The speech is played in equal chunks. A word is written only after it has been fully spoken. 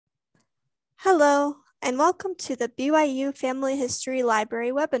Hello, and welcome to the BYU Family History Library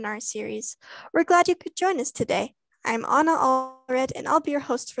webinar series. We're glad you could join us today. I'm Anna Allred, and I'll be your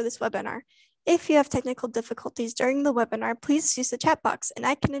host for this webinar. If you have technical difficulties during the webinar, please use the chat box and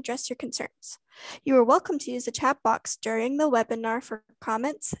I can address your concerns. You are welcome to use the chat box during the webinar for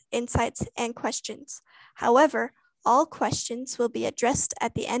comments, insights, and questions. However, all questions will be addressed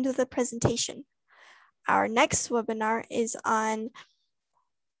at the end of the presentation. Our next webinar is on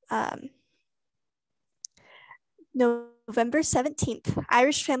November 17th,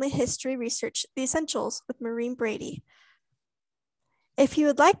 Irish Family History Research, The Essentials with Maureen Brady. If you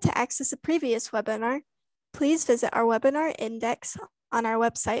would like to access a previous webinar, please visit our webinar index on our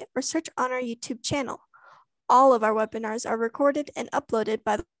website or search on our YouTube channel. All of our webinars are recorded and uploaded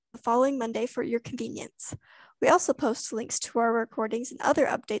by the following Monday for your convenience. We also post links to our recordings and other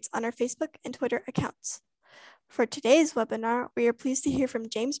updates on our Facebook and Twitter accounts. For today's webinar, we are pleased to hear from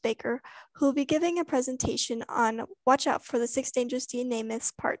James Baker, who will be giving a presentation on Watch Out for the 6 Dangerous DNA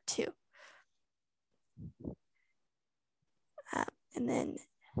Myths, Part 2.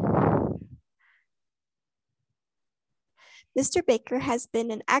 Mr. Baker has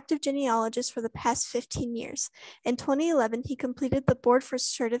been an active genealogist for the past 15 years. In 2011, he completed the Board for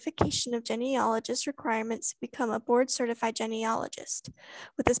Certification of Genealogist requirements to become a board-certified genealogist,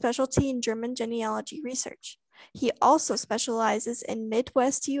 with a specialty in German genealogy research. He also specializes in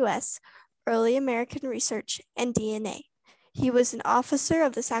Midwest U.S., early American research, and DNA. He was an officer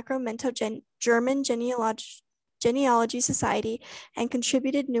of the Sacramento German Genealogy Society and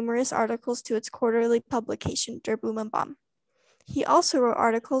contributed numerous articles to its quarterly publication, Der Blumenbaum. He also wrote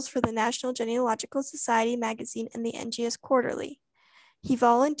articles for the National Genealogical Society magazine and the NGS Quarterly. He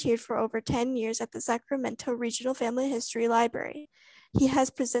volunteered for over 10 years at the Sacramento Regional Family History Library. He has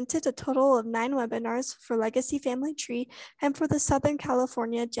presented a total of 9 webinars for Legacy Family Tree and for the Southern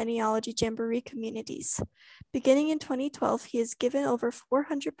California Genealogy Jamboree communities. Beginning in 2012, he has given over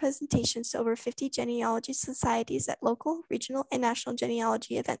 400 presentations to over 50 genealogy societies at local, regional, and national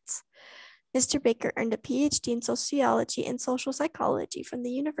genealogy events. Mr. Baker earned a PhD in sociology and social psychology from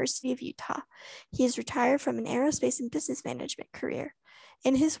the University of Utah. He is retired from an aerospace and business management career.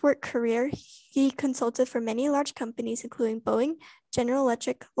 In his work career, he consulted for many large companies, including Boeing, General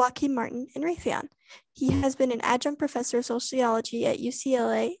Electric, Lockheed Martin, and Raytheon. He has been an adjunct professor of sociology at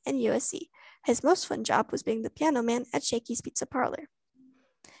UCLA and USC. His most fun job was being the piano man at Shakey's Pizza Parlor.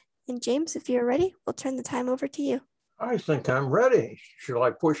 And James, if you're ready, we'll turn the time over to you. I think I'm ready. Should I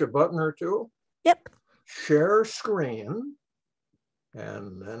push a button or two? Yep. Share screen.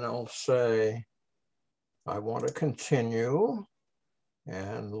 And then I'll say, I want to continue.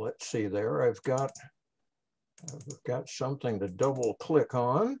 And let's see there, I've got something to double click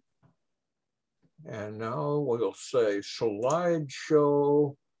on. And now we'll say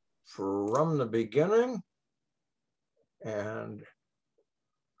slideshow from the beginning. And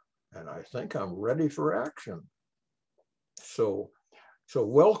I think I'm ready for action. So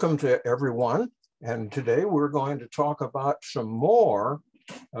welcome to everyone. And today we're going to talk about some more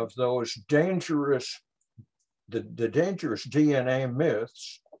of those dangerous DNA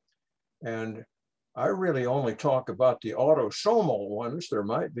myths. And I really only talk about the autosomal ones. There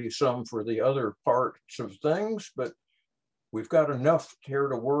might be some for the other parts of things, but we've got enough here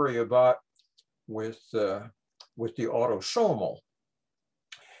to worry about with the autosomal.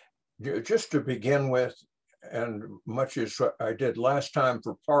 Just to begin with, and much as I did last time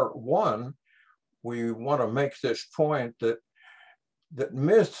for part 1, we want to make this point that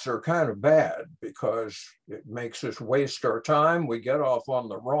myths are kind of bad because it makes us waste our time. We get off on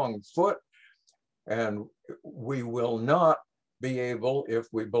the wrong foot, and we will not be able, if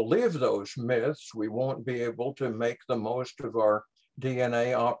we believe those myths, we won't be able to make the most of our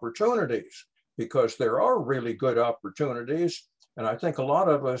DNA opportunities, because there are really good opportunities. And I think a lot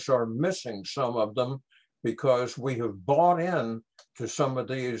of us are missing some of them because we have bought in to some of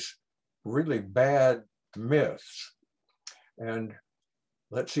these really bad myths. And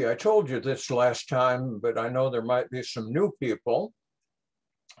let's see, I told you this last time, but I know there might be some new people.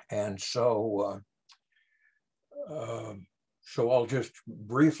 And so I'll just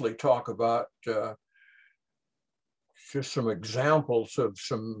briefly talk about just some examples of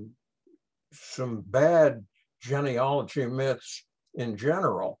some bad genealogy myths in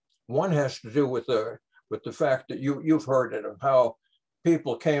general. One has to do with the fact that you've heard it, of how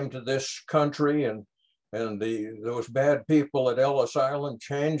people came to this country and those bad people at Ellis Island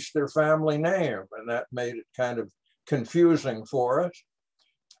changed their family name, and that made it kind of confusing for us.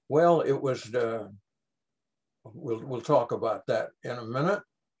 Well, it was, we'll talk about that in a minute.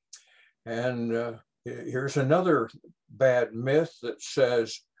 And here's another bad myth that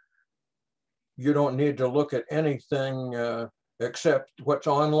says you don't need to look at anything except what's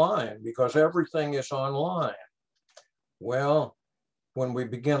online, because everything is online. Well, when we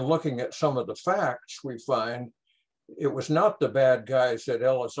begin looking at some of the facts, we find it was not the bad guys at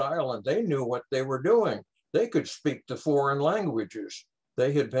Ellis Island. They knew what they were doing. They could speak the foreign languages.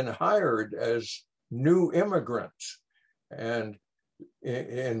 They had been hired as new immigrants. And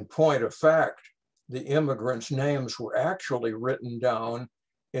in point of fact, the immigrants' names were actually written down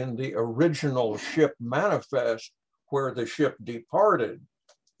in the original ship manifest where the ship departed.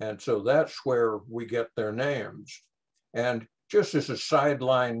 And so that's where we get their names. And just as a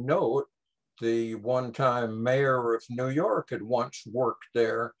sideline note, the one-time mayor of New York had once worked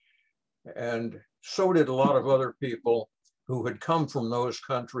there, and so did a lot of other people who had come from those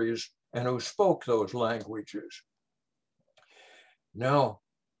countries and who spoke those languages. Now,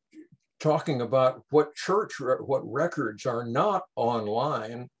 talking about what records are not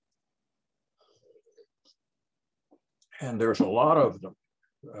online, and there's a lot of them.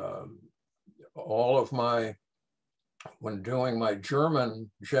 All of my, when doing my German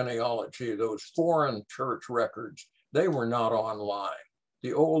genealogy, those foreign church records, they were not online.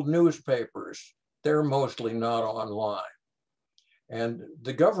 The old newspapers, they're mostly not online. And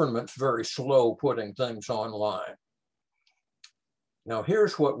the government's very slow putting things online. Now,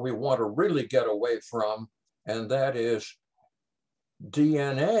 here's what we want to really get away from, and that is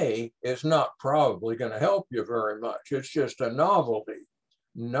DNA is not probably going to help you very much. It's just a novelty.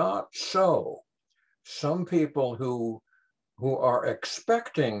 Not so. Some people who are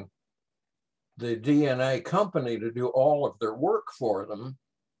expecting the DNA company to do all of their work for them,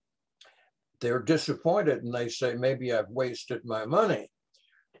 they're disappointed and they say, maybe I've wasted my money.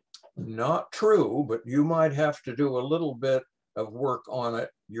 Not true, but you might have to do a little bit of work on it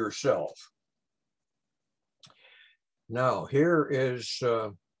yourself. Now, here's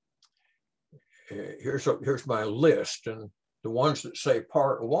my list, and the ones that say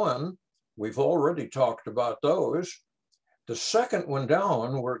part 1, we've already talked about those. The second one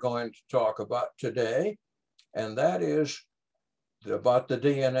down we're going to talk about today, and that is about the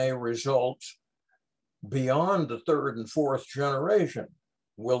DNA results beyond the 3rd and 4th generation.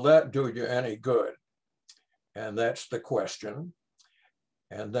 Will that do you any good? And that's the question.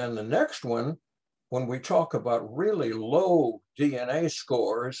 And then the next one, when we talk about really low DNA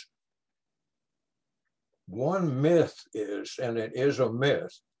scores, one myth is, and it is a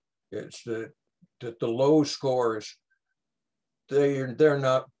myth, it's that the low scores, they're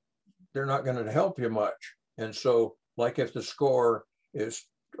not going to help you much. And so, like if the score is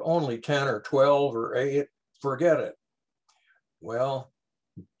only 10 or 12 or 8, forget it. Well,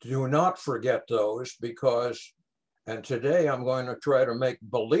 do not forget those, because, and today I'm going to try to make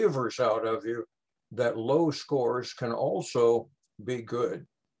believers out of you that low scores can also be good.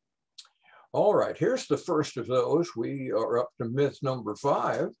 All right, here's the first of those. We are up to myth number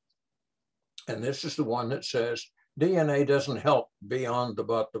 5. And this is the one that says DNA doesn't help beyond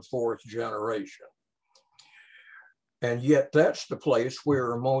about the 4th generation. And yet that's the place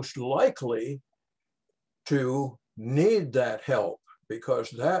we're most likely to need that help, because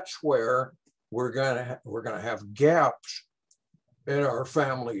that's where we're going to have gaps in our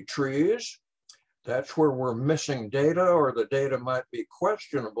family trees. That's where we're missing data, or the data might be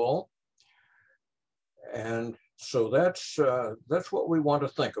questionable. And so that's what we want to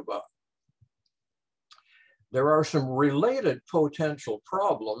think about. There are some related potential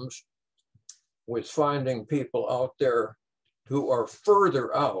problems with finding people out there who are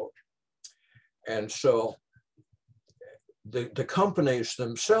further out. And so the companies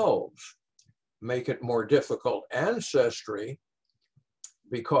themselves make it more difficult. Ancestry,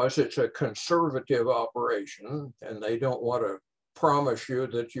 because it's a conservative operation and they don't want to promise you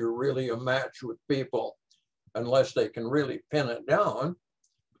that you're really a match with people unless they can really pin it down,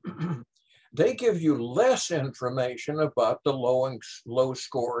 they give you less information about the low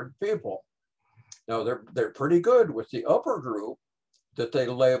scored people. Now, they're pretty good with the upper group that they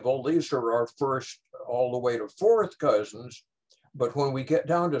label, these are our 1st all the way to 4th cousins. But when we get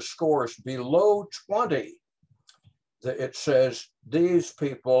down to scores below 20, it says these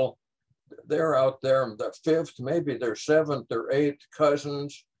people, they're out there in the 5th, maybe they're 7th or 8th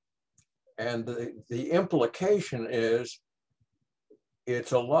cousins. And the implication is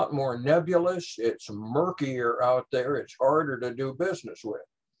it's a lot more nebulous, it's murkier out there, it's harder to do business with.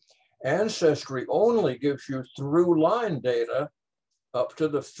 Ancestry only gives you through line data up to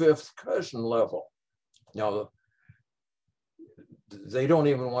the 5th cousin level. Now, they don't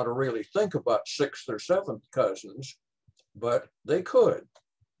even want to really think about 6th or 7th cousins, but they could.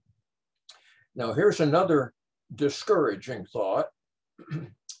 Now, here's another discouraging thought,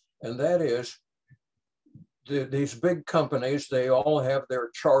 and that is these big companies, they all have their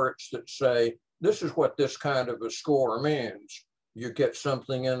charts that say, this is what this kind of a score means. You get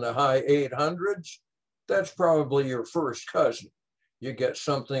something in the high 800s, that's probably your first cousin. You get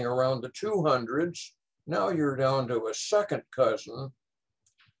something around the 200s, now you're down to a second cousin.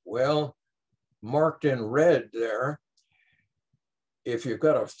 Well, marked in red there, if you've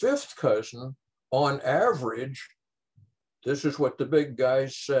got a fifth cousin, on average, this is what the big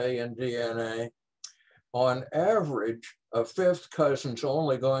guys say in DNA, on average, a fifth cousin's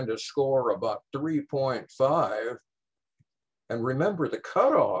only going to score about 3.5. And remember, the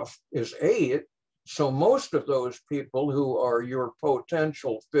cutoff is 8. So most of those people who are your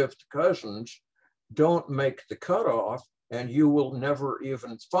potential fifth cousins don't make the cutoff, and you will never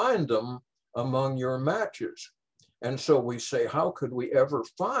even find them among your matches. And so we say, how could we ever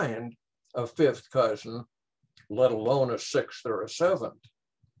find a fifth cousin, let alone a sixth or a seventh?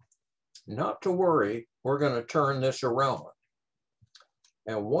 Not to worry, we're going to turn this around.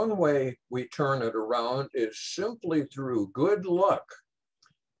 And one way we turn it around is simply through good luck.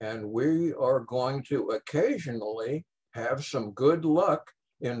 And we are going to occasionally have some good luck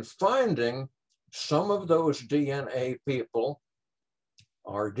in finding some of those DNA people,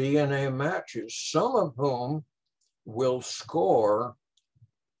 our DNA matches, some of whom will score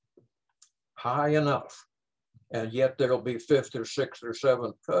high enough, and yet there'll be fifth or sixth or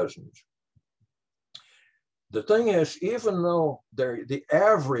seventh cousins. The thing is, even though the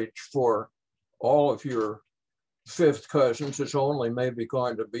average for all of your fifth cousins is only maybe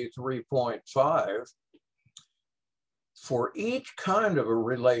going to be 3.5, for each kind of a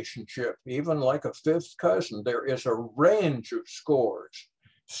relationship, even like a fifth cousin, there is a range of scores.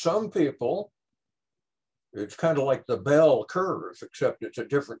 Some people, it's kind of like the bell curve, except it's a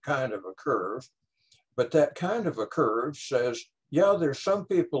different kind of a curve. But that kind of a curve says, yeah, there's some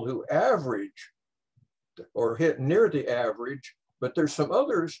people who average or hit near the average, but there's some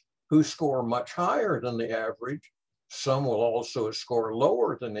others who score much higher than the average. Some will also score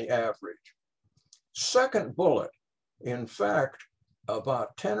lower than the average. Second bullet, in fact,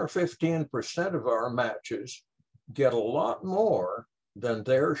 about 10 or 15% of our matches get a lot more than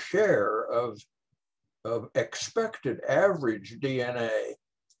their share of expected average DNA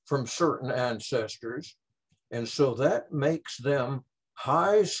from certain ancestors. And so that makes them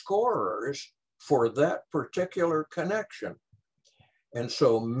high scorers for that particular connection. And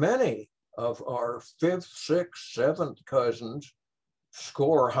so many of our fifth, sixth, seventh cousins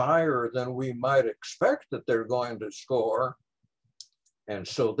score higher than we might expect that they're going to score. And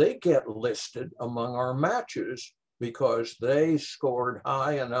so they get listed among our matches because they scored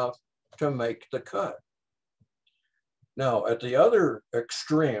high enough to make the cut. Now, at the other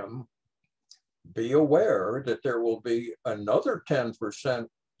extreme, be aware that there will be another 10%,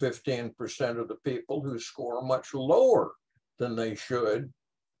 15% of the people who score much lower than they should.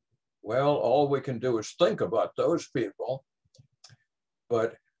 Well, all we can do is think about those people.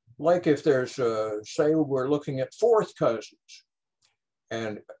 But like if there's, say we're looking at fourth cousins,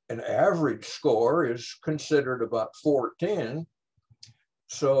 and an average score is considered about 14.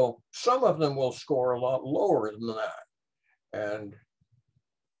 So some of them will score a lot lower than that. And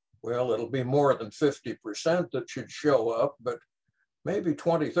well, it'll be more than 50% that should show up, but maybe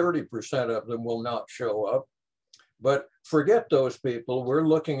 20, 30% of them will not show up. But forget those people. We're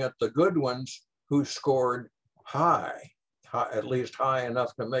looking at the good ones who scored high, at least high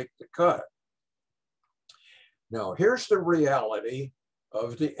enough to make the cut. Now, here's the reality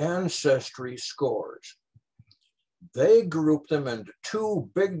of the ancestry scores. They group them into two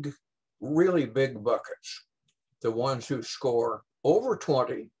big, really big buckets. The ones who score over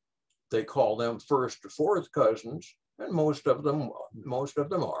 20, they call them first to fourth cousins, and most of them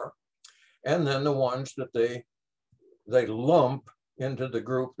are. And then the ones that they lump into the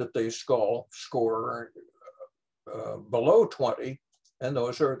group that they score below 20, and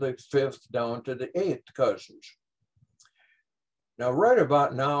those are the fifth down to the eighth cousins. Now, right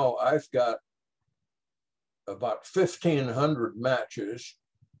about now, I've got about 1,500 matches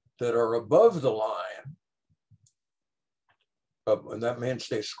that are above the line, and that means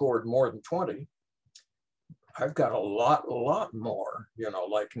they scored more than 20. I've got a lot more,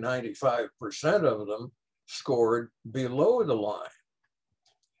 like 95% of them scored below the line.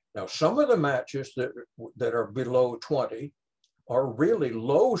 Now, some of the matches that are below 20 are really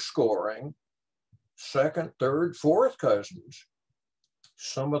low scoring, second, third, fourth cousins.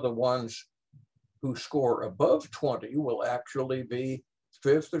 Some of the ones who score above 20 will actually be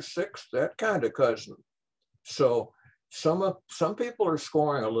fifth or sixth, that kind of cousin. So some people are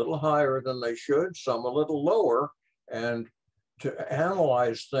scoring a little higher than they should, some a little lower. And to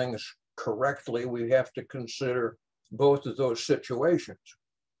analyze things correctly, we have to consider both of those situations.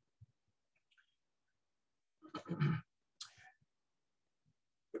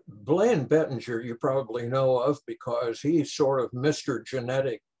 Blaine Bettinger, you probably know of because he's sort of Mr.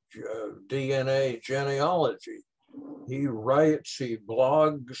 Genetic DNA genealogy. He writes, he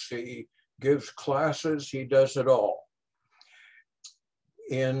blogs, he gives classes, he does it all.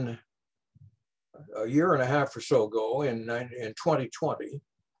 In a year and a half or so ago, in 2020,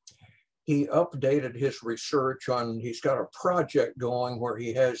 he updated his research on, he's got a project going where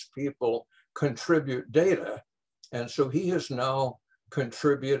he has people contribute data. And so he has now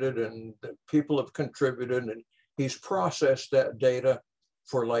contributed, and the people have contributed, and he's processed that data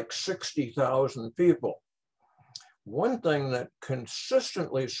for like 60,000 people. One thing that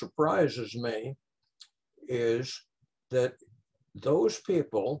consistently surprises me is that those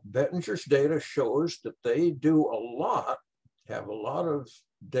people, Bettinger's data shows that they do a lot, have a lot of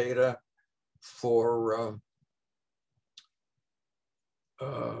data for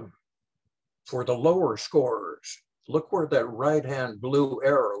the lower scorers. Look where that right-hand blue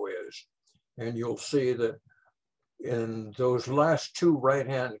arrow is, and you'll see that in those last two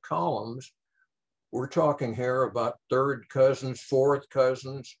right-hand columns, we're talking here about third cousins, fourth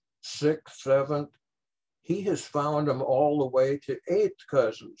cousins, sixth, seventh. He has found them all the way to eighth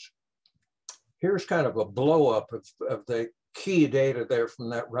cousins. Here's kind of a blow up of the key data there from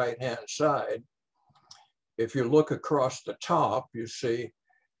that right-hand side. If you look across the top, you see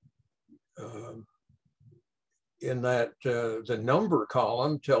in that the number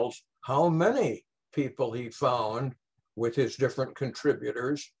column tells how many people he found with his different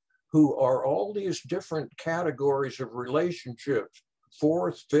contributors who are all these different categories of relationships,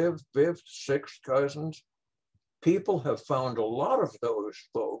 fourth, fifth, sixth cousins. People have found a lot of those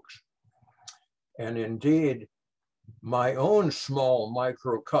folks. And indeed, my own small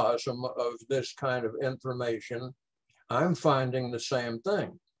microcosm of this kind of information, I'm finding the same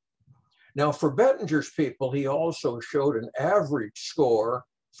thing. Now, for Bettinger's people, he also showed an average score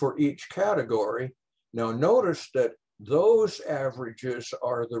for each category. Now, notice that those averages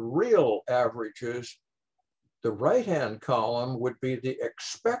are the real averages. The right-hand column would be the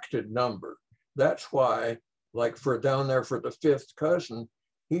expected number. That's why, like for down there for the fifth cousin,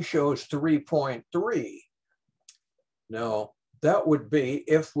 he shows 3.3. Now, that would be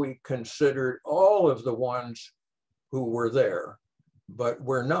if we considered all of the ones who were there, but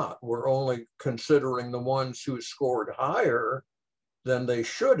we're not. We're only considering the ones who scored higher than they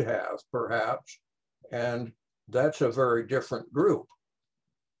should have, perhaps, and that's a very different group.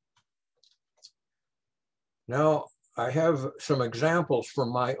 Now, I have some examples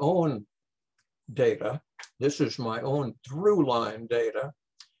from my own data. This is my own through line data.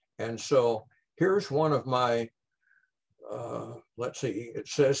 And so here's one of my, let's see, it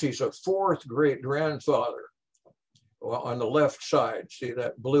says he's a fourth great grandfather. Well, on the left side, see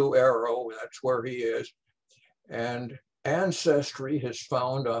that blue arrow, that's where he is. And Ancestry has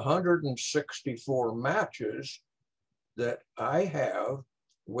found 164 matches that I have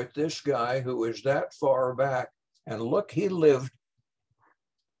with this guy who is that far back. And look, he lived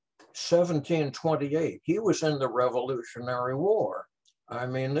 1728. He was in the Revolutionary War. I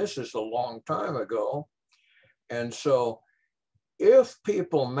mean, this is a long time ago. And so if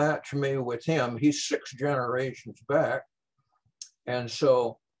people match me with him, he's 6 generations back. And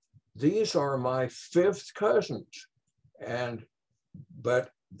so these are my fifth cousins.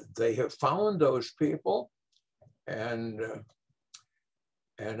 But they have found those people, and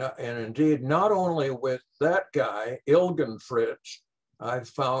indeed, not only with that guy, Ilgen Fritz, I've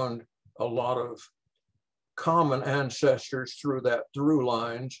found a lot of common ancestors through that through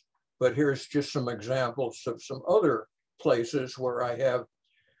lines, but here's just some examples of some other places where I have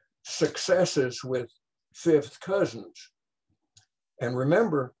successes with fifth cousins. And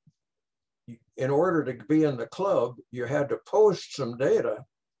remember, in order to be in the club, you had to post some data.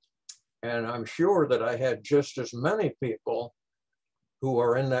 And I'm sure that I had just as many people who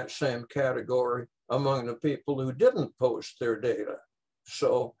are in that same category among the people who didn't post their data.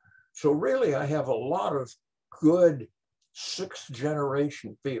 So really, I have a lot of good sixth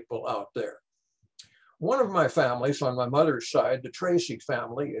generation people out there. One of my families on my mother's side, the Tracy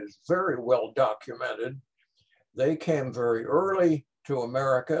family, is very well documented. They came very early to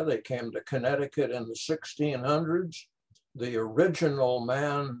America. They came to Connecticut in the 1600s. The original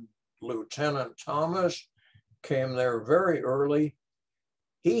man, Lieutenant Thomas, came there very early.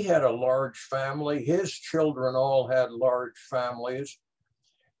 He had a large family. His children all had large families.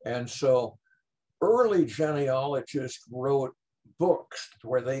 And so early genealogists wrote books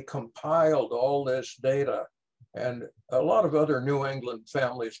where they compiled all this data And a lot of other New England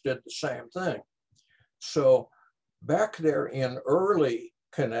families did the same thing. So back there in early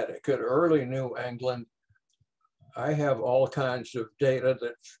Connecticut, early New England, I have all kinds of data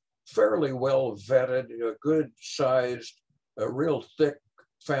that's fairly well vetted, a good sized, a real thick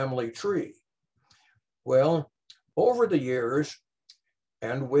family tree. Well, over the years,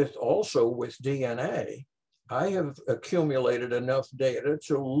 and also with DNA, I have accumulated enough data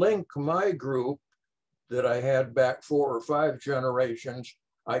to link my group that I had back 4 or 5 generations.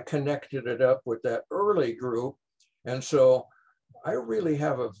 I connected it up with that early group. And so I really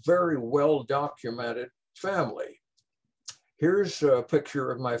have a very well documented family. Here's a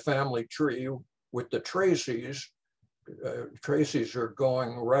picture of my family tree with the Tracys. Tracys are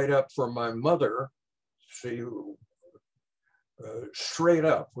going right up from my mother. See, straight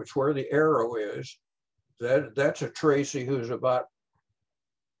up, which where the arrow is, that's a Tracy who's about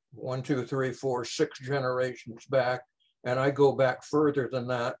 1, 2, 3, 4, 6 generations back. And I go back further than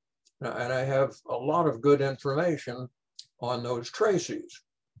that. And I have a lot of good information on those Tracys.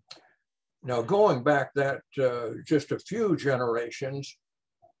 Now, going back that just a few generations,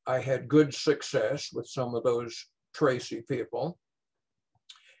 I had good success with some of those Tracy people.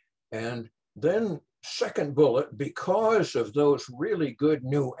 And then second bullet, because of those really good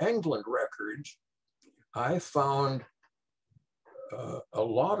New England records, I found a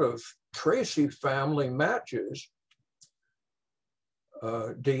lot of Tracy family matches,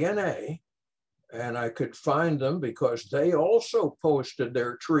 DNA, and I could find them because they also posted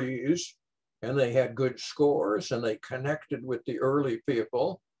their trees and they had good scores and they connected with the early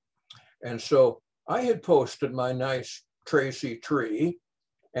people. And so I had posted my nice Tracy tree.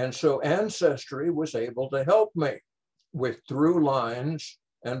 And so Ancestry was able to help me with through lines.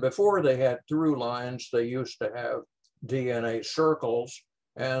 And before they had through lines, they used to have DNA circles.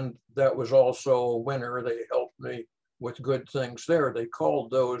 And that was also a winner. They helped me with good things there. They called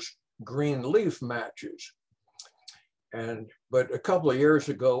those green leaf matches. But a couple of years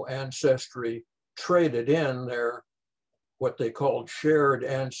ago, Ancestry traded in their what they called shared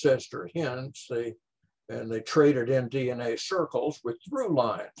ancestor hints. They traded in DNA circles with through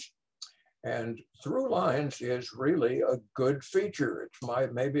lines. And through lines is really a good feature.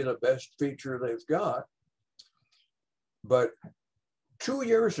 It's maybe the best feature they've got. But 2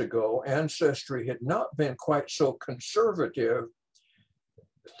 years ago, Ancestry had not been quite so conservative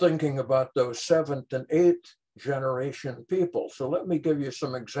thinking about those 7th and 8th generation people. So let me give you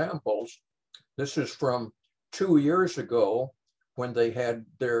some examples. This is from 2 years ago when they had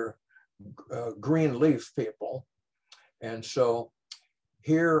their green leaf people. And so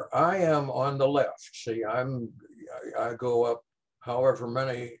here I am on the left. See, I go up however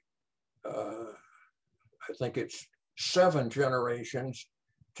many, I think it's 7 generations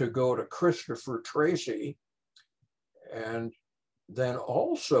to go to Christopher Tracy. And then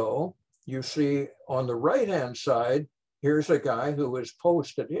also you see on the right-hand side, here's a guy who has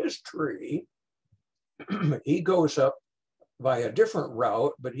posted his tree. He goes up by a different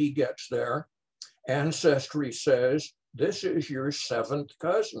route, but he gets there. Ancestry says, this is your 7th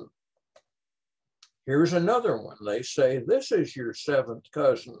cousin. Here's another one. They say, this is your 7th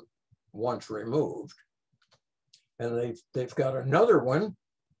cousin once removed. And they've got another one.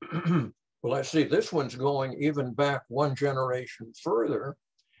 Well, I see this one's going even back 1 generation further.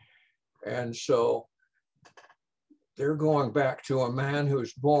 And so they're going back to a man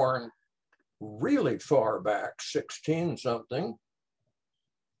who's born really far back, 16 something.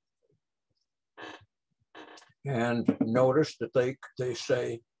 And notice that they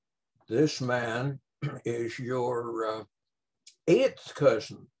say, this man is your 8th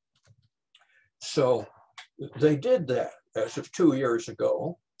cousin. So they did that as of 2 years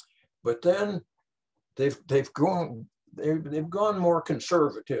ago, but then they've gone more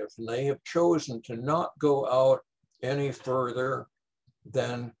conservative, and they have chosen to not go out any further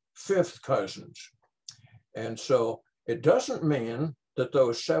than 5th cousins. And so it doesn't mean that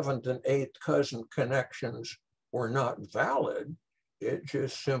those 7th and 8th cousin connections were not valid. It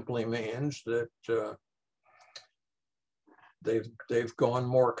just simply means that they've gone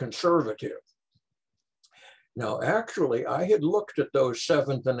more conservative. Now, actually, I had looked at those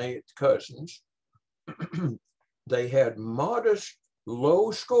 7th and 8th cousins. They had modest,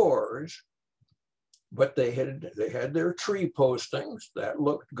 low scores, but they had their tree postings that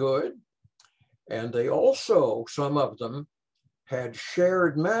looked good. And they also, some of them, had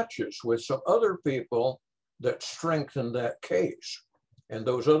shared matches with some other people that strengthened that case. And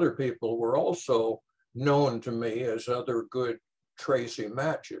those other people were also known to me as other good Tracy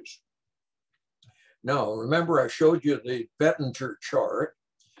matches. Now, remember I showed you the Bettinger chart,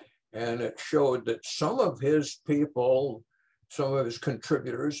 And it showed that some of his people, some of his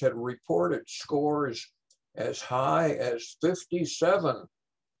contributors had reported scores as high as 57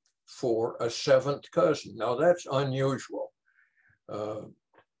 for a seventh cousin. Now that's unusual,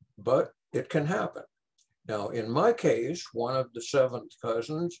 but it can happen. Now, in my case, one of the seventh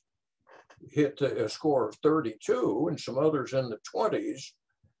cousins hit a score of 32 and some others in the 20s,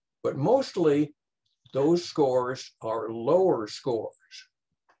 but mostly those scores are lower scores.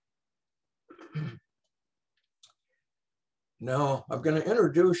 Now, I'm going to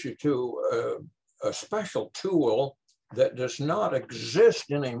introduce you to a special tool that does not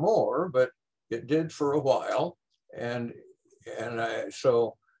exist anymore, but it did for a while.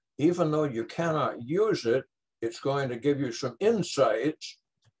 So even though you cannot use it, it's going to give you some insights.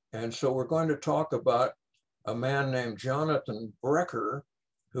 And so we're going to talk about a man named Jonathan Brecker,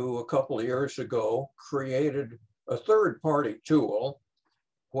 who a couple of years ago created a third-party tool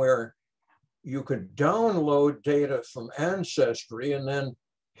where you could download data from Ancestry, and then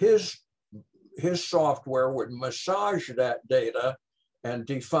his software would massage that data and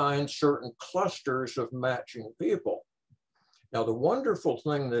define certain clusters of matching people. Now, the wonderful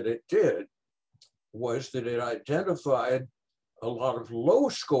thing that it did was that it identified a lot of low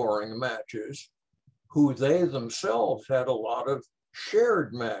scoring matches who they themselves had a lot of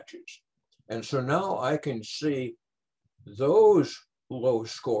shared matches. And so now I can see those low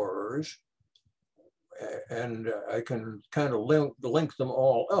scorers and I can kind of link them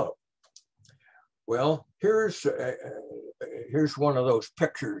all up. Well, here's one of those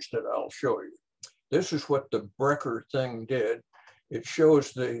pictures that I'll show you. This is what the Brecker thing did. It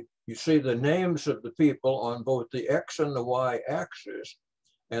shows you see the names of the people on both the X and the Y axis,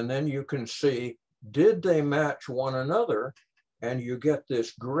 and then you can see, did they match one another? And you get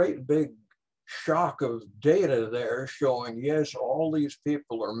this great big shock of data there showing, yes, all these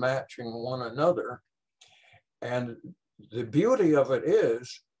people are matching one another. And the beauty of it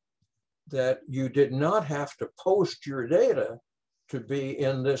is that you did not have to post your data to be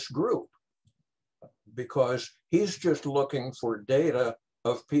in this group, because he's just looking for data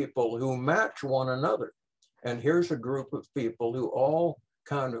of people who match one another. And here's a group of people who all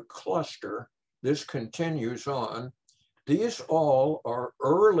kind of cluster. This continues on. These all are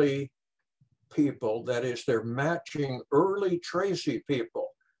early people, that is, they're matching early Tracy people.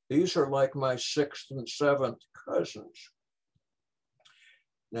 These are like my sixth and seventh cousins.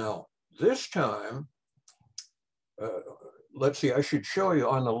 Now, this time, let's see, I should show you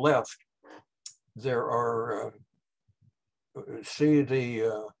on the left, there are, see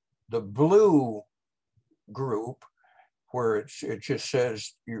the blue group where it just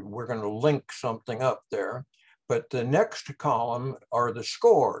says we're going to link something up there. But the next column are the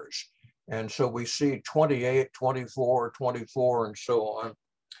scores. And so we see 28, 24, 24, and so on.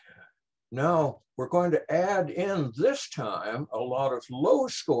 Now we're going to add in this time a lot of low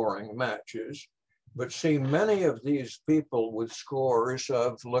scoring matches, but see many of these people with scores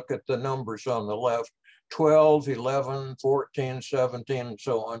of, look at the numbers on the left, 12, 11, 14, 17, and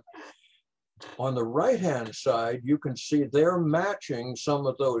so on. On the right-hand side, you can see they're matching some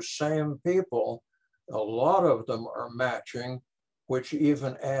of those same people. A lot of them are matching, which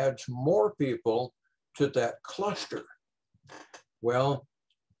even adds more people to that cluster. Well,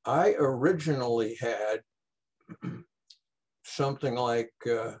 I originally had something like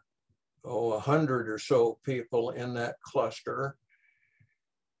 100 or so people in that cluster,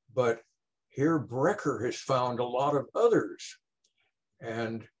 but here Brecker has found a lot of others,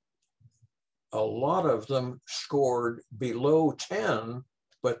 and a lot of them scored below 10,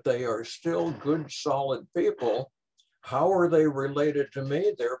 but they are still good, solid people. How are they related to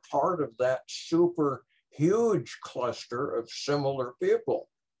me? They're part of that super huge cluster of similar people.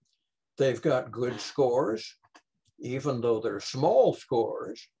 They've got good scores, even though they're small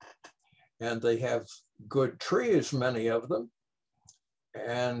scores, and they have good trees, many of them.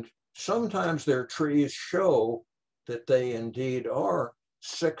 And sometimes their trees show that they indeed are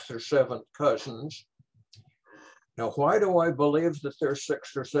sixth or seventh cousins. Now, why do I believe that they're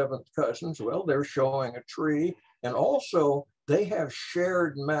sixth or seventh cousins? Well, they're showing a tree, and also they have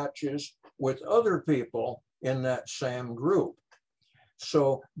shared matches with other people in that same group.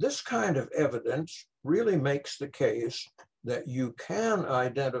 So this kind of evidence really makes the case that you can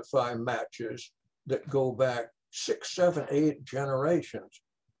identify matches that go back 6, 7, 8 generations.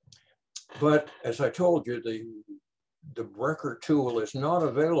 But as I told you, the Brecker tool is not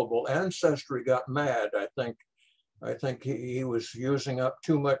available. Ancestry got mad. I think he was using up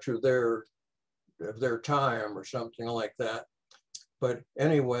too much of their time or something like that. But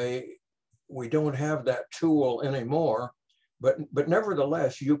anyway, we don't have that tool anymore. but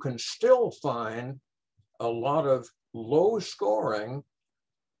nevertheless, you can still find a lot of low scoring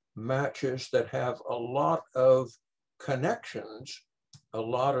matches that have a lot of connections, a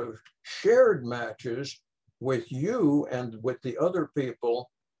lot of shared matches with you and with the other people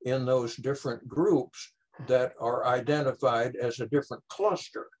in those different groups that are identified as a different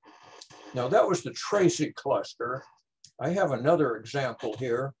cluster. Now, that was the Tracy cluster. I have another example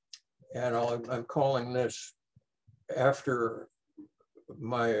here, and I'm calling this after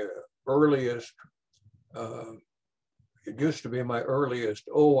my earliest, it used to be my earliest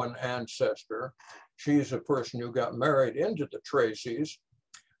Owen ancestor. She's a person who got married into the Tracys.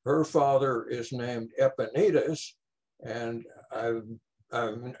 Her father is named Epinetus, and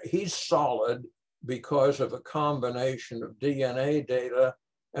he's solid because of a combination of DNA data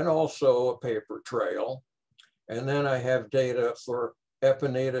and also a paper trail. And then I have data for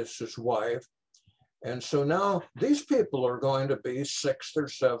Epinetus's wife. And so now these people are going to be sixth or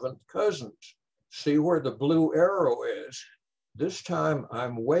seventh cousins. See where the blue arrow is? This time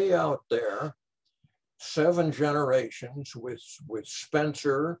I'm way out there, 7 generations with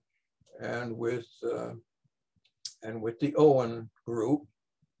Spencer and with the Owen group.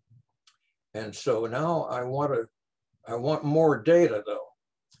 And so now I want more data though.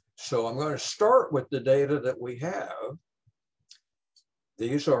 So I'm going to start with the data that we have.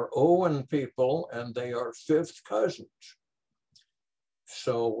 These are Owen people and they are 5th cousins.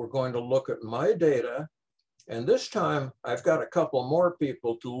 So we're going to look at my data. And this time I've got a couple more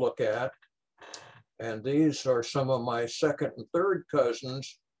people to look at. And these are some of my 2nd and 3rd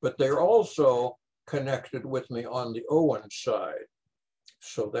cousins, but they're also connected with me on the Owen side.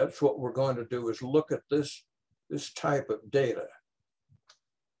 So that's what we're going to do, is look at this type of data.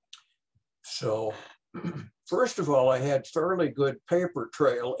 So first of all, I had fairly good paper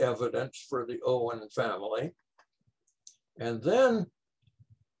trail evidence for the Owen family. And then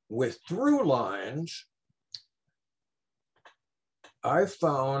with through lines, I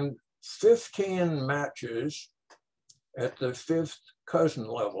found 15 matches at the 5th cousin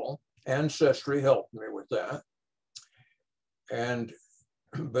level. Ancestry helped me with that.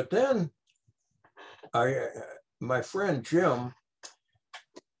 But then my friend Jim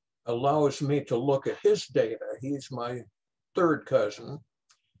allows me to look at his data. He's my 3rd cousin.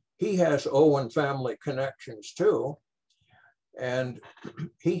 He has Owen family connections too. And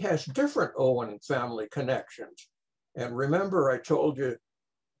he has different Owen family connections. And remember, I told you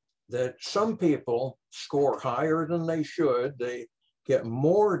that some people score higher than they should. They get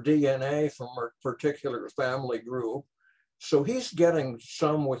more DNA from a particular family group. So he's getting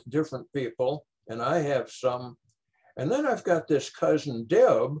some with different people, and I have some. And then I've got this cousin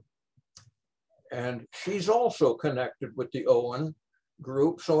Deb, and she's also connected with the Owen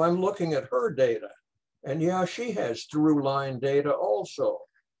group. So I'm looking at her data. And yeah, she has through line data also.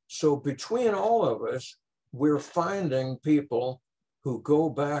 So between all of us, we're finding people who go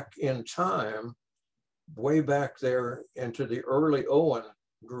back in time, way back there into the early Owen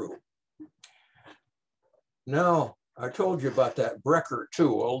group. Now, I told you about that Brecker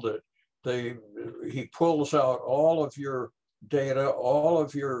tool that he pulls out all of your data, all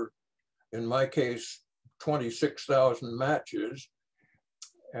of your, in my case, 26,000 matches,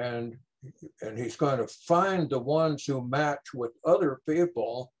 and he's going to find the ones who match with other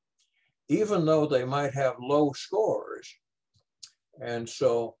people, even though they might have low scores. And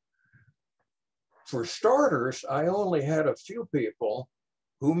so for starters, I only had a few people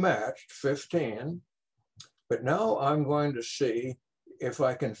who matched, 15, but now I'm going to see if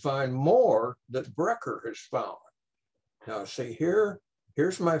I can find more that Brecker has found. Now see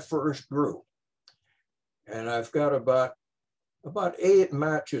here's my first group. And I've got about 8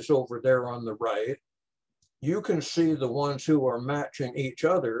 matches over there on the right. You can see the ones who are matching each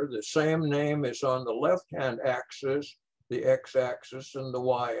other. The same name is on the left-hand axis, the x-axis and the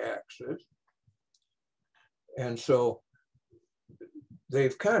y-axis. And so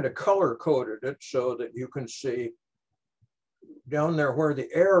they've kind of color-coded it so that you can see down there where the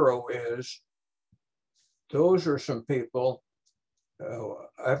arrow is, those are some people.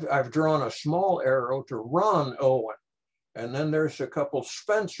 I've drawn a small arrow to Ron Owen. And then there's a couple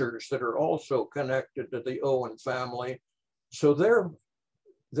Spencers that are also connected to the Owen family. So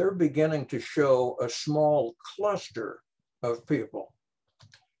they're beginning to show a small cluster of people.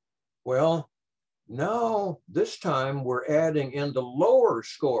 Well, now this time we're adding in the lower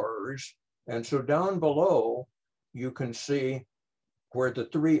scorers. And so down below, you can see where the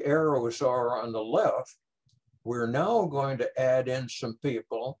 3 arrows are on the left. We're now going to add in some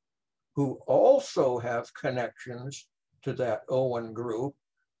people who also have connections to that Owen group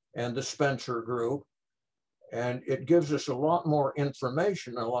and the Spencer group. And it gives us a lot more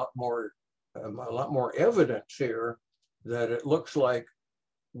information, a lot more evidence here that it looks like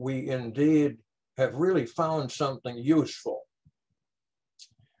we indeed have really found something useful.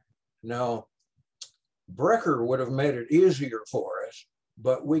 Now, Brecker would have made it easier for us,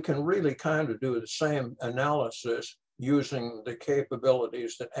 but we can really kind of do the same analysis using the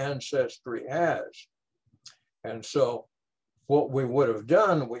capabilities that Ancestry has. And so what we would have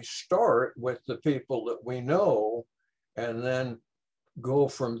done, we start with the people that we know and then go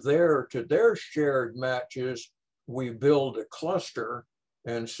from there to their shared matches. We build a cluster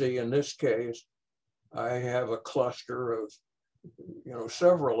and see, in this case, I have a cluster of,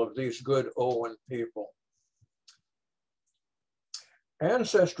 several of these good Owen people.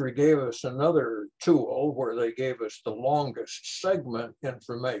 Ancestry gave us another tool where they gave us the longest segment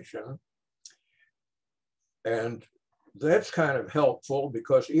information. And that's kind of helpful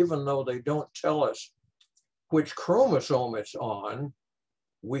because even though they don't tell us which chromosome it's on,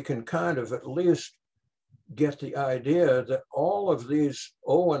 we can kind of at least get the idea that all of these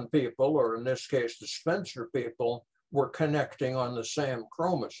Owen people, or in this case, the Spencer people, were connecting on the same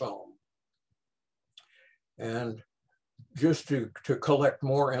chromosome. And just to collect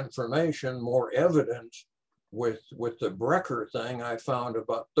more information, more evidence with the Brecker thing, I found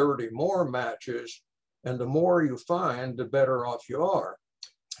about 30 more matches. And the more you find, the better off you are.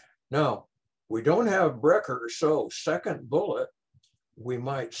 Now, we don't have Brecker, so second bullet, we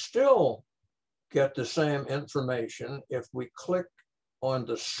might still get the same information if we click on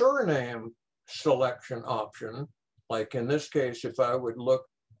the surname selection option. Like in this case, if I would look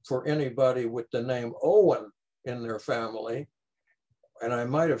for anybody with the name Owen in their family, and I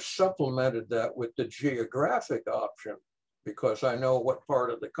might have supplemented that with the geographic option because I know what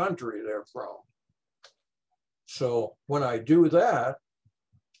part of the country they're from. So when I do that,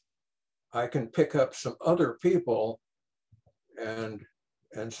 I can pick up some other people, and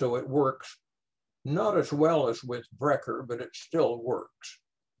so it works not as well as with Brecker, but it still works.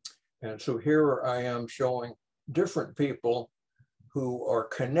 And so here I am showing different people who are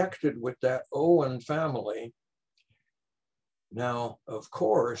connected with that Owen family. Now, of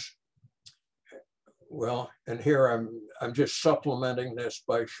course, well, and here I'm just supplementing this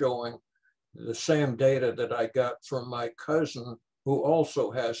by showing the same data that I got from my cousin who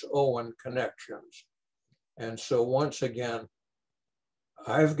also has Owen connections. And so once again,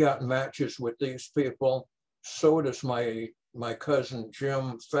 I've got matches with these people. So does my cousin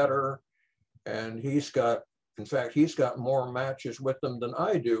Jim Fetter, and he's got, in fact, he's got more matches with them than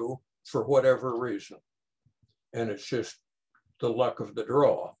I do for whatever reason. And it's just the luck of the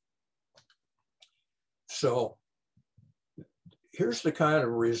draw. So here's the kind of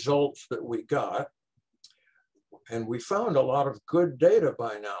results that we got. And we found a lot of good data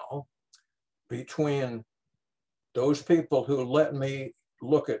by now between those people who let me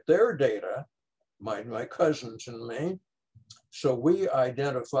look at their data, my cousins and me. So we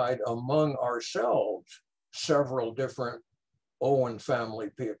identified among ourselves several different Owen family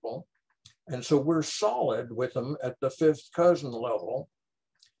people. And so we're solid with them at the fifth cousin level.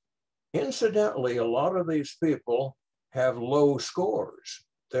 Incidentally, a lot of these people have low scores.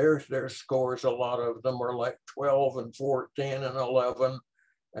 Their scores, a lot of them are like 12 and 14 and 11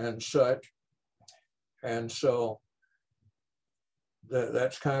 and such. And so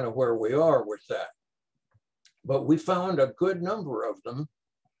that's kind of where we are with that. But we found a good number of them.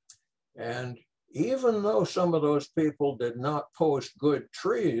 And even though some of those people did not post good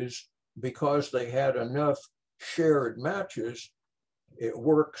trees because they had enough shared matches, it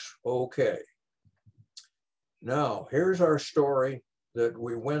works okay. Now, here's our story that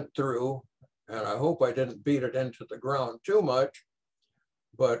we went through, and I hope I didn't beat it into the ground too much,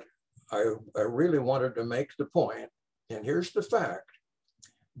 but I really wanted to make the point, and here's the fact,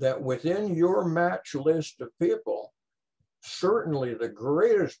 that within your match list of people, certainly the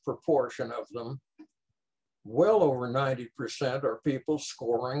greatest proportion of them, well over 90%, are people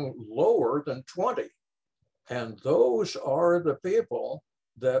scoring lower than 20. And those are the people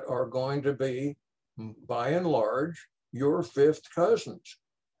that are going to be, by and large, your fifth cousins.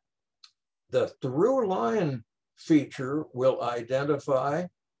 The through line feature will identify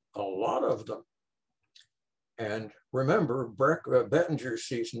a lot of them. And remember, Bettinger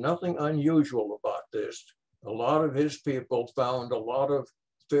sees nothing unusual about this. A lot of his people found a lot of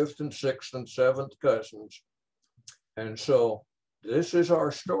fifth and sixth and seventh cousins. And so this is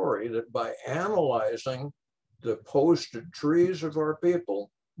our story, that by analyzing the posted trees of our people,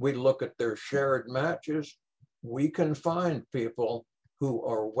 we look at their shared matches, we can find people who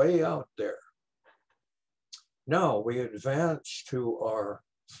are way out there. Now we advance to our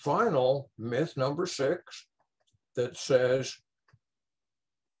final myth, number 6, that says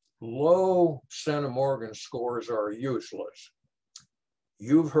low centimorgan scores are useless.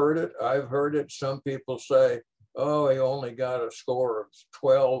 You've heard it, I've heard it. Some people say, oh, he only got a score of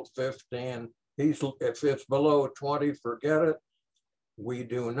 12, 15. If it's below 20, forget it. We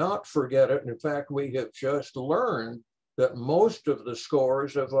do not forget it. In fact, we have just learned that most of the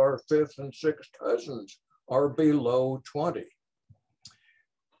scores of our fifth and sixth cousins are below 20.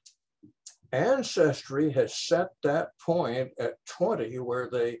 Ancestry has set that point at 20 where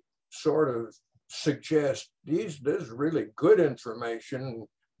they sort of suggest this is really good information.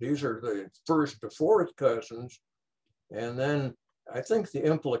 These are the first to fourth cousins. And then I think the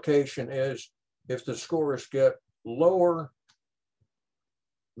implication is if the scores get lower,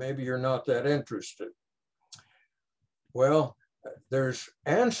 maybe you're not that interested. Well, there's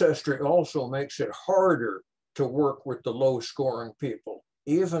ancestry also makes it harder to work with the low scoring people.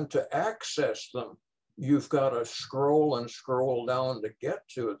 Even to access them, you've got to scroll and scroll down to get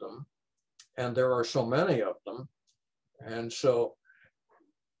to them. And there are so many of them. And so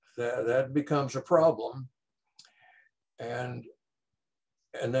that becomes a problem. And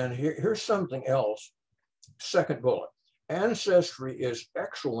then here's something else. Second bullet. Ancestry is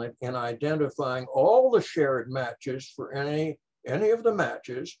excellent in identifying all the shared matches for any of the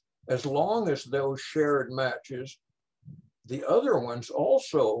matches, as long as those shared matches, the other ones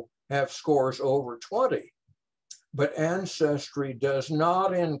also have scores over 20. But Ancestry does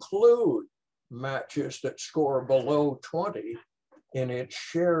not include matches that score below 20 in its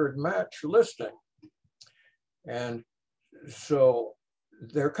shared match listing. And so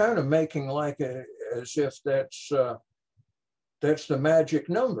they're kind of making like as if that's the magic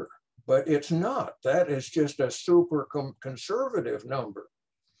number, but it's not. That is just a super conservative number.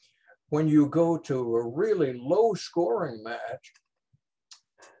 When you go to a really low scoring match,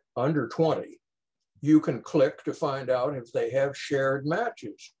 under 20, you can click to find out if they have shared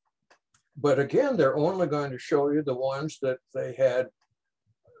matches. But again, they're only going to show you the ones that they had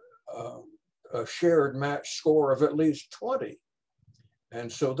a shared match score of at least 20.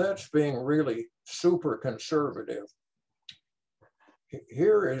 And so that's being really super conservative.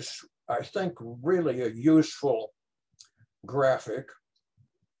 Here is, I think, really a useful graphic.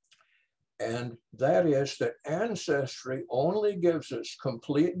 And that is that Ancestry only gives us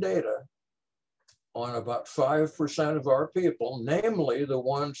complete data on about 5% of our people, namely the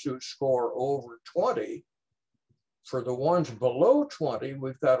ones who score over 20. For the ones below 20,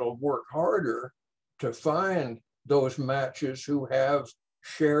 we've got to work harder to find those matches who have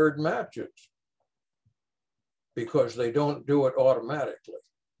shared matches, because they don't do it automatically.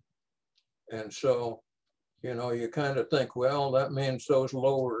 And so, you know, you kind of think, well, that means those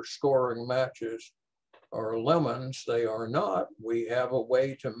lower scoring matches are lemons. They are not. We have a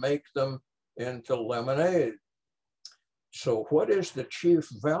way to make them into lemonade. So what is the chief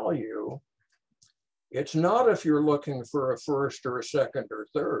value? It's not if you're looking for a first or a second or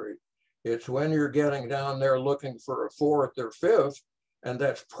third. It's when you're getting down there looking for a fourth or fifth, and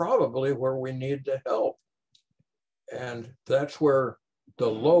that's probably where we need the help. And that's where the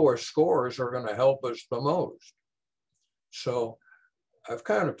lower scores are going to help us the most. So I've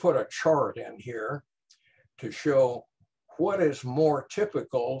kind of put a chart in here to show what is more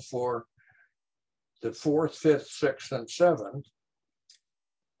typical for the fourth, fifth, sixth, and seventh.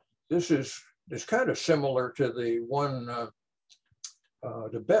 This is kind of similar to the one,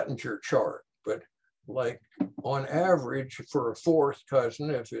 the Bettinger chart, but like on average for a fourth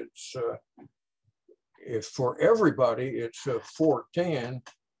cousin, if for everybody it's a 14,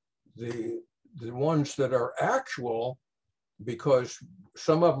 the ones that are actual, because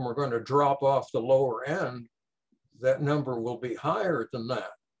some of them are going to drop off the lower end, that number will be higher than that.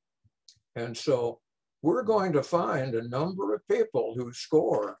 And so we're going to find a number of people who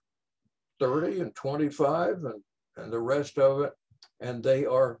score 30 and 25 and the rest of it, and they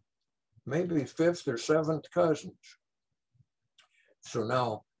are maybe fifth or seventh cousins. So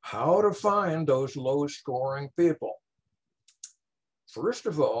now, how to find those low scoring people? First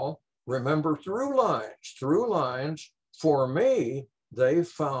of all, remember through lines. Through lines, for me, they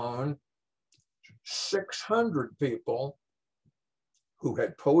found 600 people who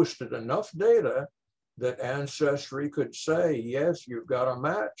had posted enough data that Ancestry could say, yes, you've got a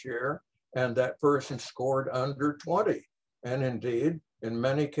match here, and that person scored under 20. And indeed, in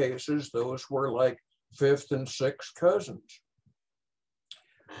many cases, those were like fifth and sixth cousins.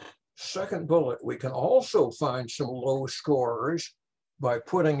 Second bullet, we can also find some low scorers by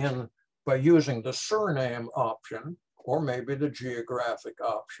using the surname option, or maybe the geographic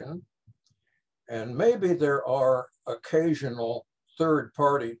option. And maybe there are occasional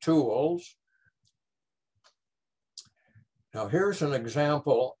third-party tools. Now here's an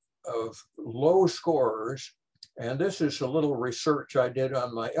example of low scorers, and this is a little research I did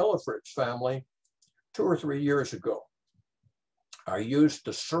on my Elifritz family 2 or 3 years ago. I used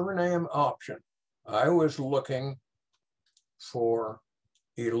the surname option. I was looking for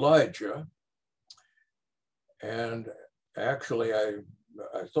Elijah, and actually I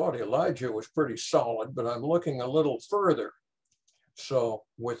thought Elijah was pretty solid, but I'm looking a little further. So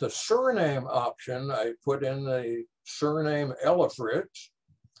with the surname option, I put in the surname Elifritz,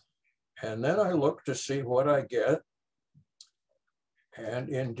 and then I look to see what I get. And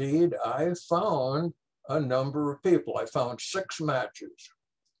indeed, I found a number of people. I found 6 matches.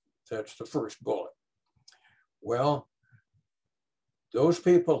 That's the first bullet. Well, those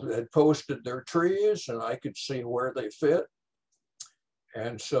people had posted their trees, and I could see where they fit.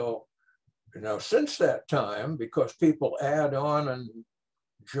 And so, now since that time, because people add on and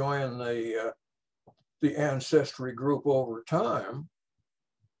join the ancestry group over time,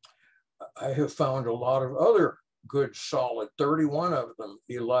 I have found a lot of other good, solid, 31 of them,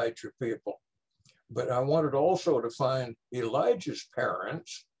 Elijah people. But I wanted also to find Elijah's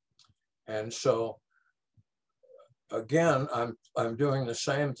parents. And so, again, I'm doing the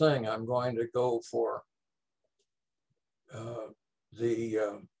same thing. I'm going to go for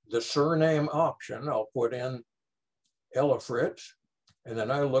the surname option. I'll put in Elifritz, and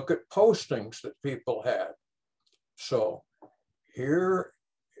then I look at postings that people had. So here's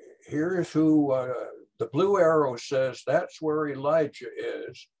who the blue arrow says that's where Elijah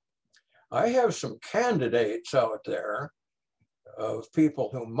is. I have some candidates out there of people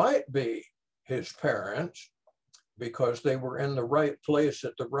who might be his parents because they were in the right place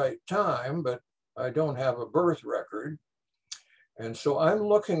at the right time, but I don't have a birth record. And so I'm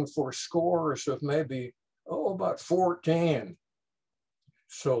looking for scores of maybe, about 14.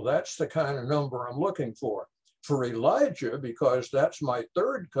 So that's the kind of number I'm looking for. For Elijah, because that's my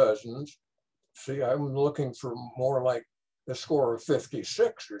third cousin's, see, I'm looking for more like a score of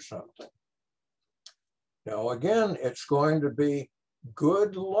 56 or something. Now, again, it's going to be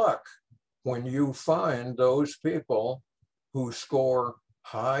good luck when you find those people who score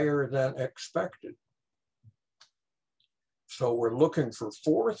higher than expected. So we're looking for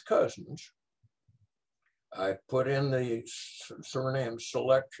 4th cousins. I put in the surname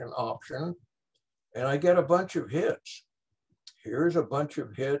selection option, and I get a bunch of hits. Here's a bunch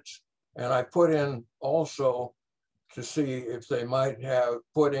of hits, and I put in also to see if they might have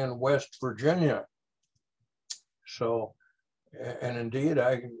put in West Virginia. So, and indeed,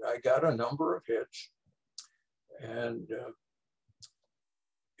 I got a number of hits. And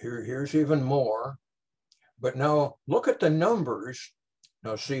here's even more. But now look at the numbers.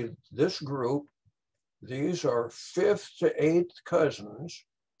 Now see, this group, these are 5th to 8th cousins,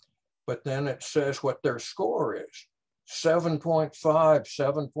 but then it says what their score is. 7.5,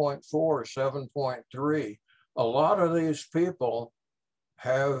 7.4, 7.3. A lot of these people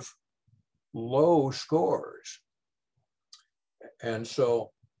have low scores. And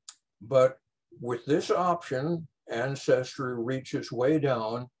so, but with this option, ancestry reaches way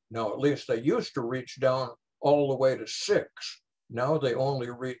down. Now, at least they used to reach down all the way to 6. Now they only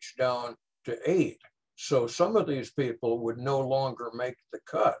reach down to 8. So some of these people would no longer make the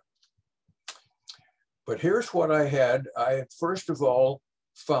cut. But here's what I had. I, first of all,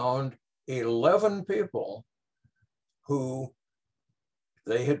 found 11 people who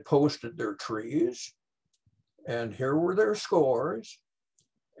they had posted their trees, and here were their scores.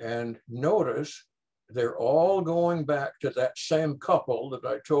 And notice they're all going back to that same couple that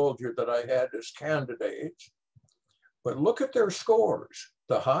I told you that I had as candidates. But look at their scores.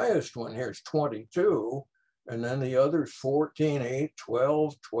 The highest one here is 22, and then the others 14, 8,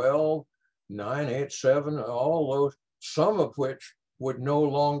 12, 12, 9, 8, 7, all those, some of which would no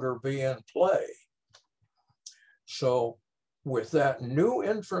longer be in play. So with that new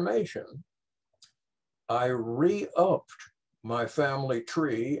information, I re-upped my family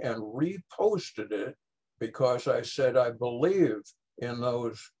tree and reposted it because I said I believe in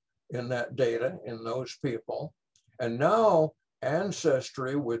that data, in those people. And now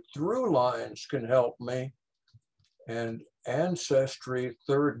Ancestry with through lines can help me. And Ancestry,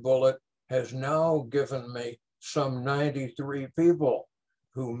 third bullet, has now given me some 93 people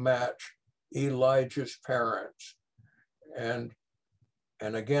who match Elijah's parents. And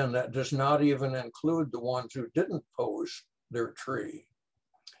again, that does not even include the ones who didn't post their tree.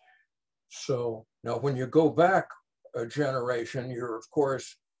 So now when you go back a generation, you're of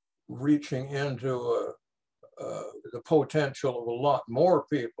course reaching into the potential of a lot more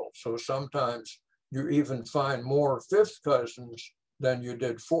people. So sometimes you even find more 5th cousins than you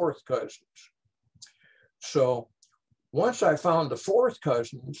did 4th cousins. So Once I found the fourth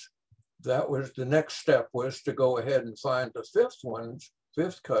cousins, that was the next step, was to go ahead and find the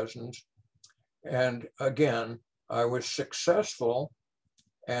fifth cousins. And again, I was successful.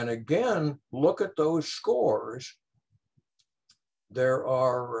 And again, look at those scores. There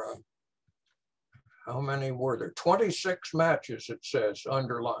are, how many were there? 26 matches, it says,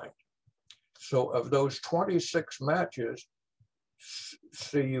 underlined. So of those 26 matches,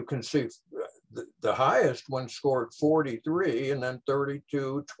 see, you can see the highest one scored 43 and then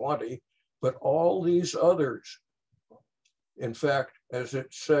 32, 20, but all these others, in fact, as it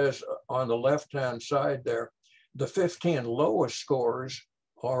says on the left-hand side there, the 15 lowest scores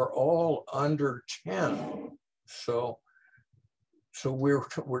are all under 10. So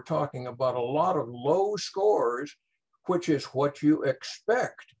we're talking about a lot of low scores, which is what you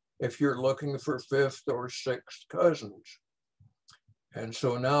expect if you're looking for fifth or sixth cousins. And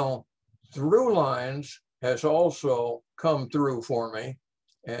so now Through Lines has also come through for me,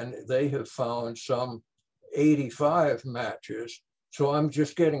 and they have found some 85 matches. So I'm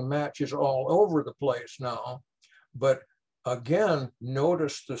just getting matches all over the place now. But again,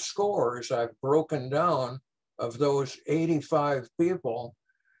 notice the scores I've broken down of those 85 people.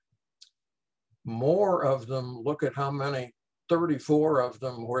 More of them, look at how many, 34 of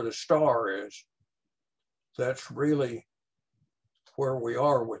them where the star is. That's really where we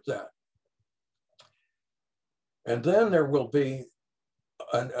are with that. And then there will be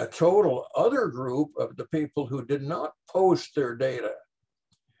a total other group of the people who did not post their data.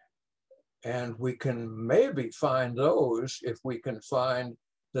 And we can maybe find those if we can find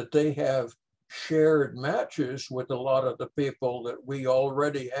that they have shared matches with a lot of the people that we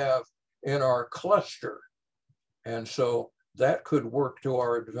already have in our cluster. And so that could work to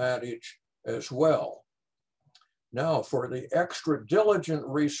our advantage as well. Now, for the extra diligent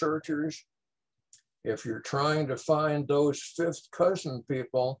researchers, if you're trying to find those fifth cousin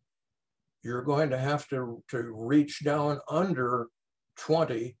people, you're going to have to reach down under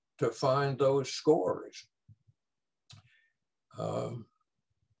 20 to find those scores. I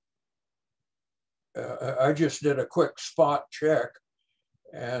just did a quick spot check,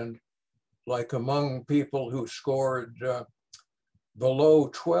 and like among people who scored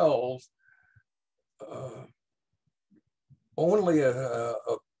below 12, only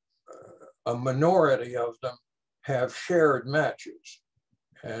a minority of them have shared matches.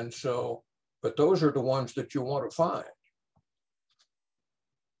 And so, but those are the ones that you want to find.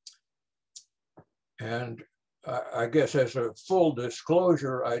 And I guess as a full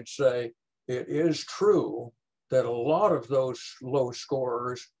disclosure, I'd say it is true that a lot of those low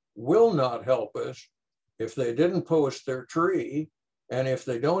scorers will not help us if they didn't post their tree, and if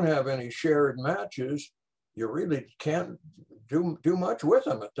they don't have any shared matches, you really can't do much with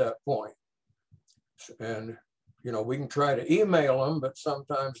them at that point. And you know, we can try to email them, but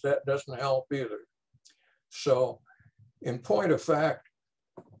sometimes that doesn't help either. So in point of fact,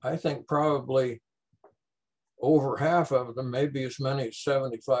 I think probably over half of them, maybe as many as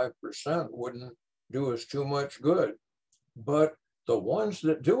 75%, wouldn't do us too much good. But the ones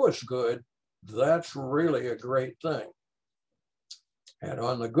that do us good, that's really a great thing. And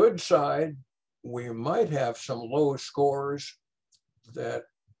on the good side, we might have some low scores that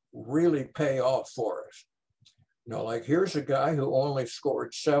really pay off for us. You know, like here's a guy who only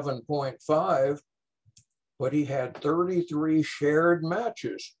scored 7.5, but he had 33 shared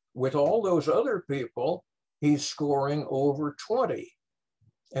matches. With all those other people, he's scoring over 20.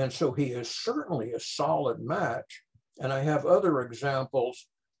 And so he is certainly a solid match. And I have other examples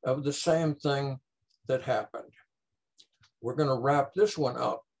of the same thing that happened. We're going to wrap this one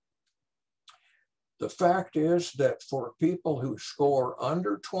up. The fact is that for people who score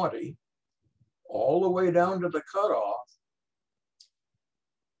under 20, all the way down to the cutoff,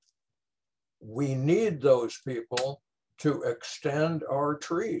 we need those people to extend our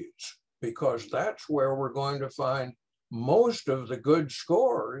trees, because that's where we're going to find most of the good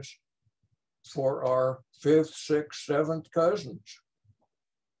scores for our fifth, sixth, seventh cousins.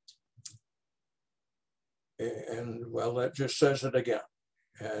 And well, that just says it again.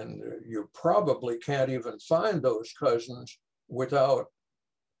 And you probably can't even find those cousins without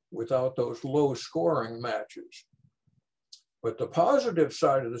those low scoring matches. But the positive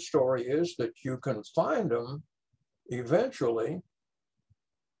side of the story is that you can find them eventually.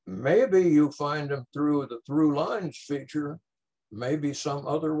 Maybe you find them through the Through Lines feature, maybe some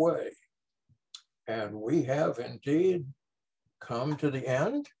other way. And we have indeed come to the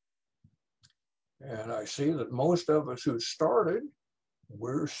end. And I see that most of us who started,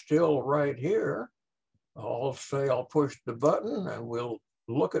 we're still right here. I'll say I'll push the button and we'll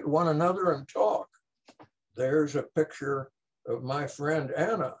look at one another and talk. there's a picture of my friend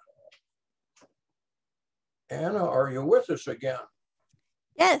Anna. Anna, are you with us again?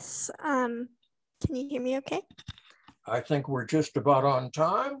 Yes. Can you hear me okay? I think we're just about on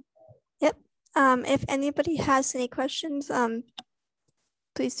time. Yep. If anybody has any questions,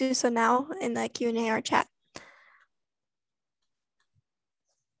 please do so now in the Q&A or chat.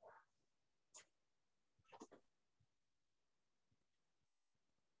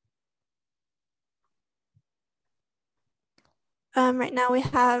 Right now we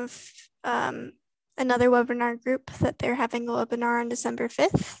have another webinar group that they're having a webinar on December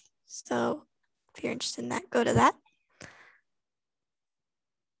 5th. So if you're interested in that, go to that.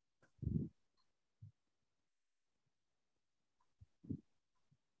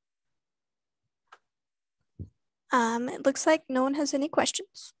 It looks like no one has any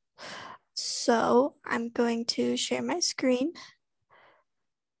questions. So I'm going to share my screen.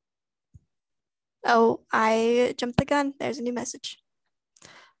 Oh, I jumped the gun. There's a new message.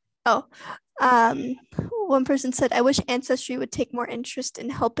 Oh, one person said, I wish Ancestry would take more interest in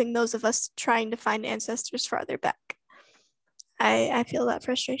helping those of us trying to find ancestors farther back. I feel that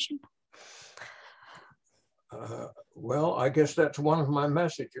frustration. Well, I guess that's one of my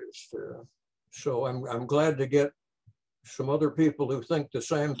messages. So I'm glad to get some other people who think the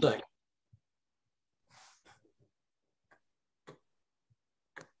same thing.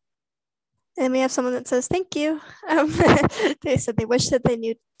 And we have someone that says, thank you. They said they wish that they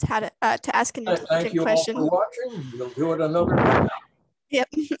knew how to ask an intelligent Thank you question. all for watching. We'll do it another time. Yep.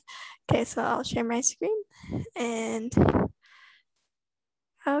 Okay, so I'll share my screen. And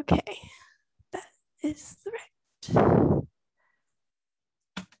okay, that is right.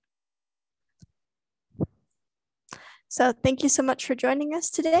 So thank you so much for joining us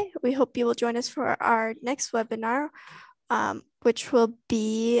today. We hope you will join us for our next webinar, which will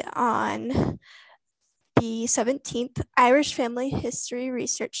be on the 17th, Irish Family History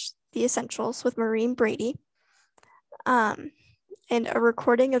Research, The Essentials with Maureen Brady. And a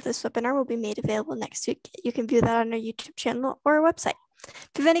recording of this webinar will be made available next week. You can view that on our YouTube channel or our website. If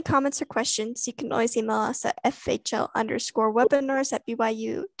you have any comments or questions, you can always email us at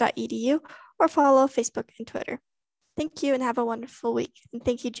fhl_webinars@byu.edu or follow Facebook and Twitter. Thank you and have a wonderful week. And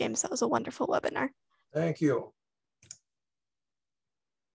thank you, James. That was a wonderful webinar. Thank you.